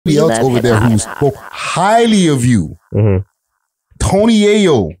somebody else over there who spoke highly of you. Tony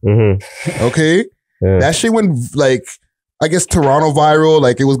Yayo. Okay? That shit went like, I guess Toronto viral.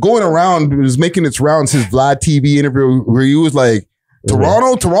 Like it was going around, it was making its rounds, his Vlad TV interview where he was like,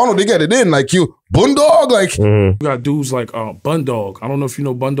 Toronto, they get it in. Like you, BUNDOG, like. You got dudes like BUNDOG. I don't know if you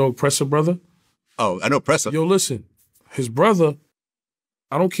know BUNDOG, Pressa brother. Oh, I know Pressa. Yo, listen, his brother,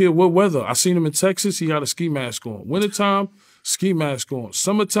 I don't care what weather. I seen him in Texas, he had a ski mask on. Wintertime, ski mask on.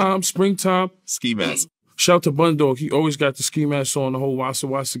 Summertime, springtime, ski mask. Shout to BUNDOG, he always got the ski mask on the whole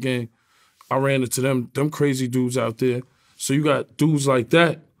Wassa game. I ran into them crazy dudes out there. So you got dudes like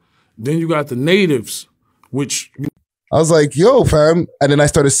that. Then you got the natives, which... I was like, yo, fam. And then I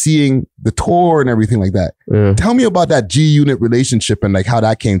started seeing the tour and everything like that. Tell me about that G-Unit relationship and like how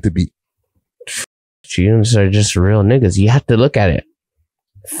that came to be. G-Units are just real niggas. You have to look at it.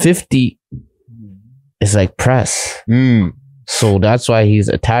 50 is like Press. So that's why he's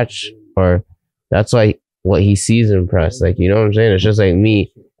attached, or that's why what he sees in Press. Like, you know what I'm saying? It's just like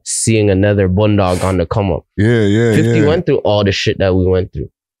me seeing another BUNDOG on the come up. 50 went through all the shit that we went through.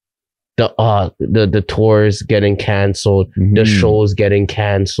 The tours getting canceled, the shows getting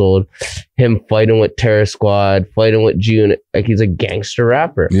canceled, him fighting with Terror Squad, fighting with G-Unit. Like he's a gangster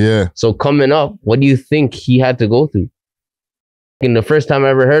rapper. So coming up, what do you think he had to go through? And the first time I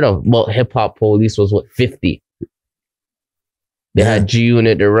ever heard of, well, Hip Hop Police was what, 50. They had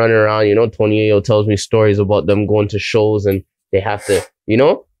G-Unit, they're running around, you know, Tony Yayo tells me stories about them going to shows and they have to, you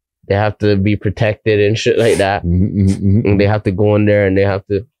know, they have to be protected and shit like that. And they have to go in there and they have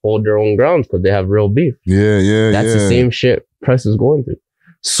to hold their own grounds because they have real beef. That's the same shit Press is going through.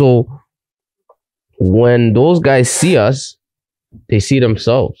 So when those guys see us, they see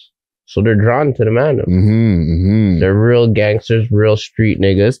themselves. So they're drawn to the man. They're real gangsters, real street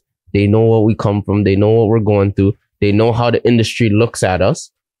niggas. They know what we come from. They know what we're going through. They know how the industry looks at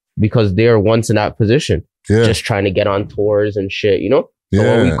us because they are once in that position. Just trying to get on tours and shit, you know? So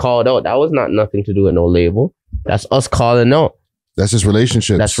when we called out, that was not nothing to do with no label. That's us calling out. That's just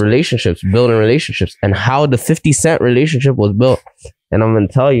relationships. That's relationships, building relationships. And how the 50 Cent relationship was built. And I'm going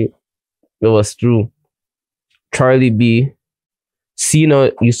to tell you, it was through Charlie B.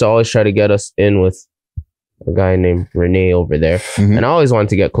 Cena used to always try to get us in with a guy named Renee over there. And I always wanted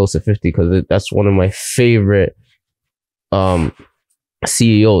to get close to 50 because that's one of my favorite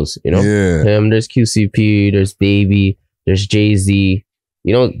CEOs, you know? Him, there's QCP, there's Baby, there's Jay-Z.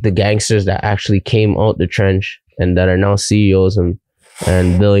 You know, the gangsters that actually came out the trench and that are now CEOs and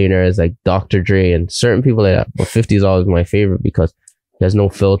billionaires like Dr. Dre and certain people like that. But 50 is always my favorite because there's no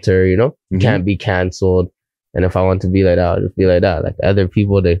filter, you know? Can't be canceled. And if I want to be like that, I'll just be like that. Like other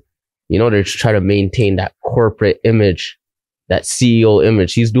people, they, you know, they just try to maintain that corporate image, that CEO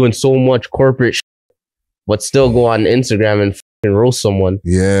image. He's doing so much corporate shit, but still go on Instagram and fucking roast someone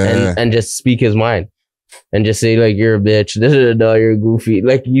and just speak his mind. And just say like, you're a bitch, you're goofy.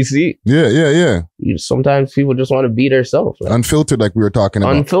 Like you see? Sometimes people just want to be themselves. Right? Unfiltered, like we were talking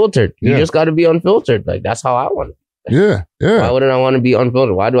about. Unfiltered. You just got to be unfiltered. Like that's how I want it. Why wouldn't I want to be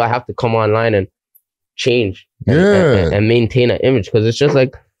unfiltered? Why do I have to come online and change and maintain an image? Because it's just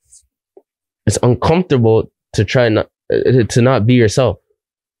like, it's uncomfortable to try to not be yourself.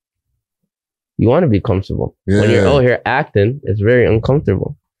 You want to be comfortable. When you're out here acting, it's very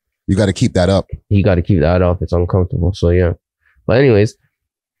uncomfortable. You got to keep that up. You got to keep that up. It's uncomfortable. So yeah. But anyways,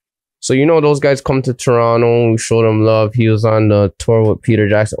 so you know those guys come to Toronto. We showed them love. He was on the tour with Peter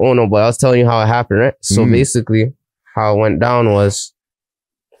Jackson. Oh no, but I was telling you how it happened, right? So basically, how it went down was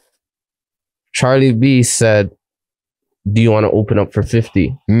Charlie B said, "Do you want to open up for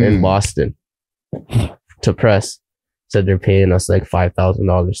 50 in Boston?" To Press. Said they're paying us like $5,000,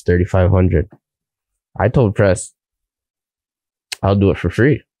 $3,500. I told Press, I'll do it for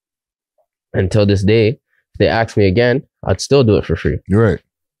free. Until this day, if they ask me again, I'd still do it for free. You're right.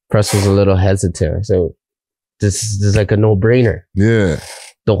 Press was a little hesitant. I said, this is like a no-brainer.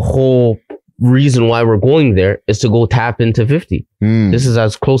 The whole reason why we're going there is to go tap into 50. This is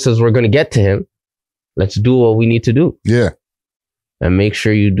as close as we're going to get to him. Let's do what we need to do. And make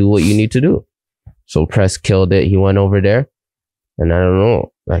sure you do what you need to do. So Press killed it. He went over there. And I don't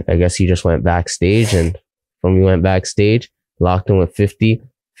know. Like I guess he just went backstage. And from he went backstage, locked in with 50.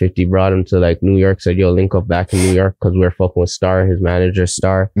 50 brought him to like New York, said, yo, link up back in New York because we're fucking with Star, his manager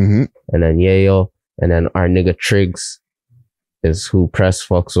Star. And then Yayo. And then our nigga Triggs is who Press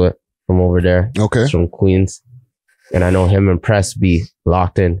fucks with from over there. He's from Queens. And I know him and Press be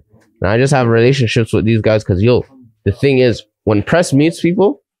locked in. And I just have relationships with these guys because, yo, the thing is, when Press meets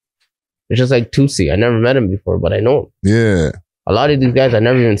people, it's just like Tootsie. I never met him before, but I know him. A lot of these guys I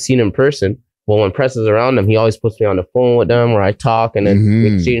never even seen in person, But when Press is around them, he always puts me on the phone with them, or I talk, and then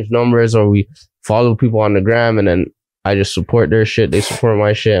we exchange numbers, or we follow people on the gram, and then I just support their shit, they support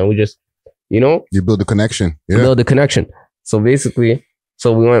my shit, and we just, you know, you build a connection. Yeah. Build a connection. So basically,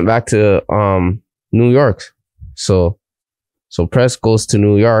 we went back to New York. So Press goes to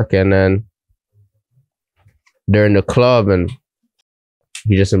New York, and then they're in the club, and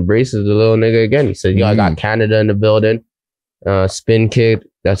he just embraces the little nigga again. He said, yo, I got Canada in the building. Spin Kid,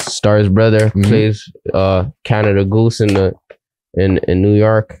 that's Star's brother, plays Canada Goose in New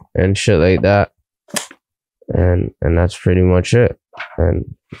York and shit like that. And that's pretty much it.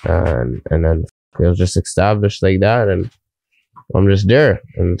 And then it was just established like that, and I'm just there.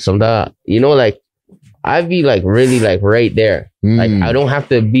 And sometimes, you know, like I'd be like really like right there. Like I don't have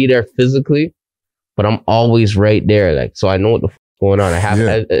to be there physically, but I'm always right there. Like, so I know what the going on. I have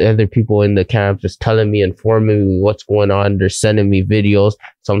other people in the camp just telling me, informing me what's going on. They're sending me videos.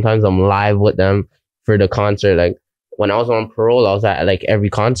 Sometimes I'm live with them for the concert. Like when I was on parole, I was at like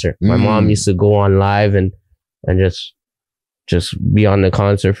every concert. My mom used to go on live and just be on the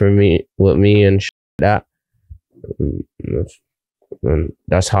concert with me and that. And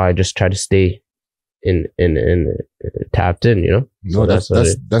that's how I just try to stay in tapped in, you know. No, so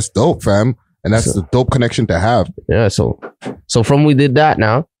that's dope, fam. And that's a dope connection to have. Yeah, so from we did that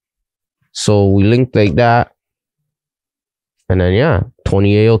now. So we linked like that. And then,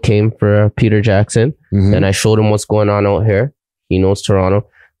 Tony Yayo came for Peter Jackson. And I showed him what's going on out here. He knows Toronto.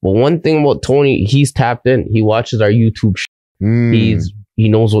 But one thing about Tony, he's tapped in. He watches our YouTube shit. He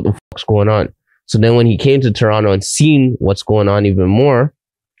knows what the fuck's going on. So then when he came to Toronto and seen what's going on even more,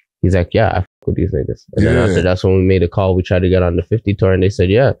 he's like, yeah, I fuck with these niggas. And then after that's when we made a call. We tried to get on the 50 tour, and they said,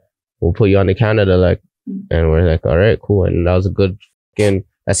 yeah, we'll put you on to Canada, like, and we're like, all right, cool. And that was a good fucking,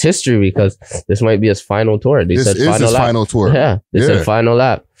 that's history, because this might be his final tour. They said final tour. Yeah, they said final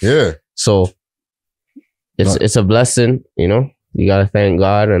lap. Yeah. So it's a blessing, you know. You gotta thank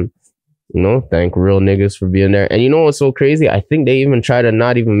God, and you know, thank real niggas for being there. And you know what's so crazy? I think they even try to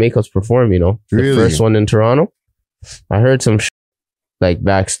not even make us perform. You know, the first one in Toronto. I heard some like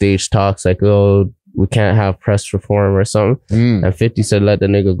backstage talks, like, oh, we can't have Press perform or something. And 50 said, let the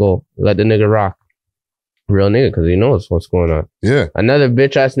nigga go. Let the nigga rock. Real nigga, because he knows what's going on. Yeah. Another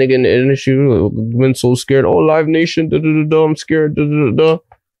bitch ass nigga in the industry been so scared. Oh, Live Nation, I'm scared.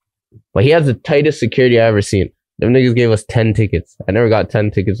 But he has the tightest security I ever seen. Them niggas gave us 10 tickets. I never got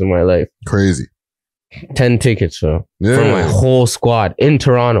 10 tickets in my life. Crazy. 10 tickets, bro. Yeah. For my whole squad in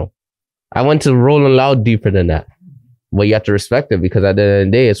Toronto. I went to Rolling Loud deeper than that. But you have to respect it, because at the end of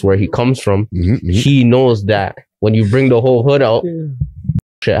the day, it's where he comes from. He knows that when you bring the whole hood out,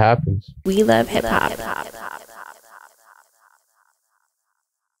 shit happens. We love hip hop.